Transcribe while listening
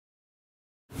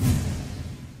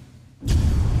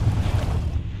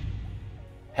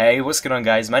Hey, what's going on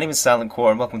guys? My name is Silent Core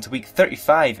and welcome to week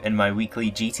 35 in my weekly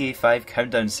GTA 5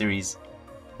 countdown series.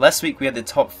 Last week we had the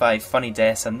top 5 funny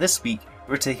deaths and this week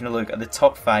we're taking a look at the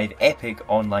top 5 epic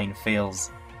online fails.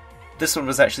 This one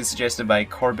was actually suggested by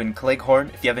Corbin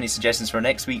Cleghorn. If you have any suggestions for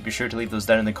next week, be sure to leave those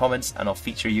down in the comments and I'll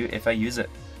feature you if I use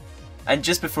it. And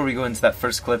just before we go into that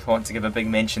first clip, I want to give a big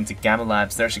mention to Gamma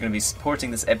Labs. They're actually going to be supporting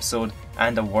this episode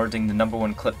and awarding the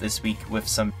 #1 clip this week with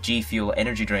some G Fuel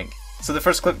energy drink. So the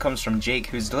first clip comes from Jake,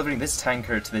 who's delivering this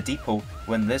tanker to the depot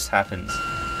when this happens.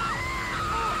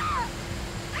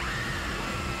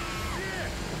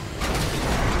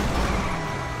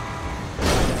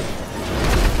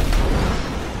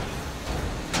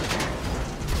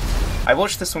 I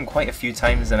watched this one quite a few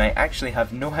times and I actually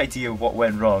have no idea what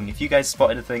went wrong. If you guys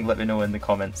spot anything, let me know in the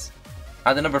comments.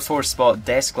 At the #4 spot,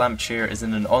 Desk Lamp Chair is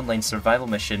in an online survival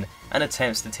mission and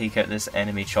attempts to take out this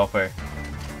enemy chopper.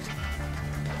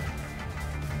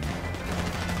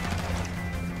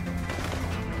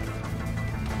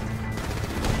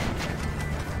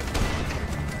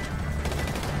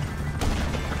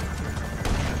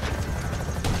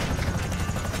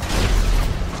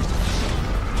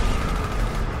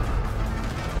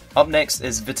 Up next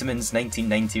is Vitamins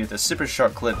 1990 with a super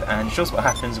short clip and shows what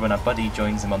happens when a buddy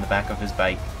joins him on the back of his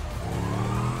bike.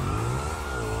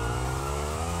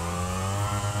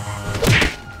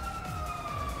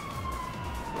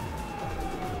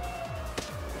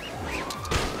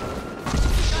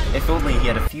 If only he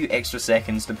had a few extra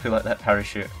seconds to pull out that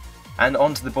parachute. And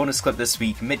on to the bonus clip this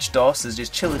week, Mitch Doss is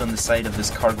just chilling on the side of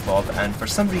this cargo bob and for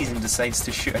some reason decides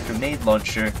to shoot a grenade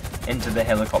launcher into the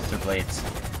helicopter blades.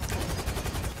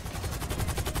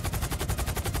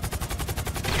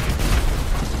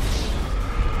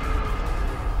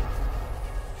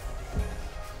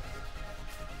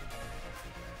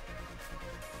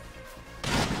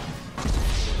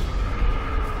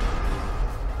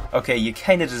 Okay, you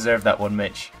kinda deserve that one,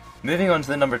 Mitch. Moving on to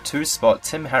the #2 spot,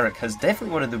 Tim Harrick has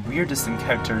definitely one of the weirdest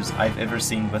encounters I've ever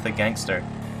seen with a gangster.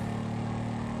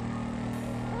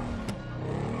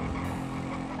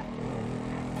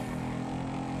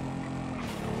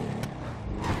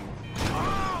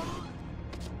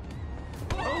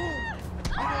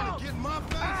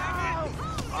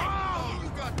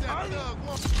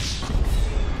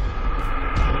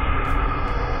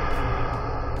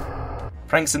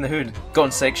 Pranks in the Hood, gone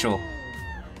sexual.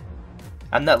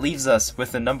 And that leaves us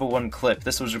with the #1 clip.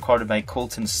 This was recorded by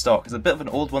Colton Stock. It's a bit of an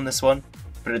old one, this one,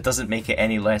 but it doesn't make it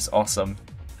any less awesome.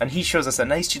 And he shows us a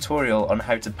nice tutorial on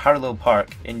how to parallel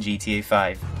park in GTA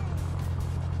 5.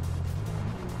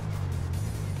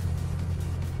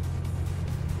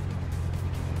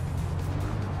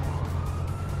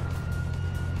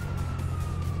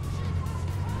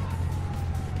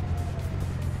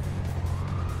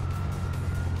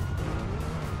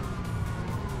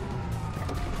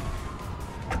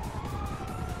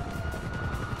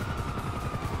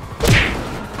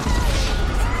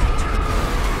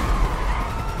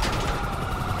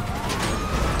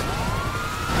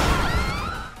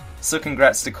 So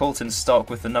congrats to Colton Stock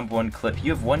with the #1 clip.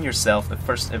 You have won yourself the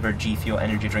first ever G Fuel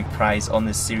energy drink prize on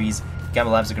this series. Gamma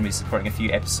Labs are going to be supporting a few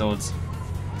episodes.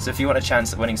 So if you want a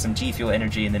chance at winning some G Fuel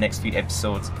energy in the next few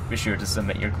episodes, be sure to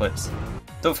submit your clips.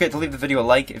 Don't forget to leave the video a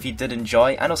like if you did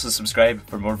enjoy and also subscribe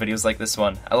for more videos like this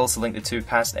one. I'll also link the 2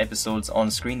 past episodes on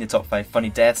screen, the top 5 funny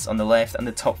deaths on the left and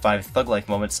the top 5 thug life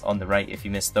moments on the right if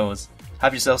you missed those.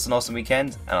 Have yourselves an awesome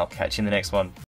weekend and I'll catch you in the next one.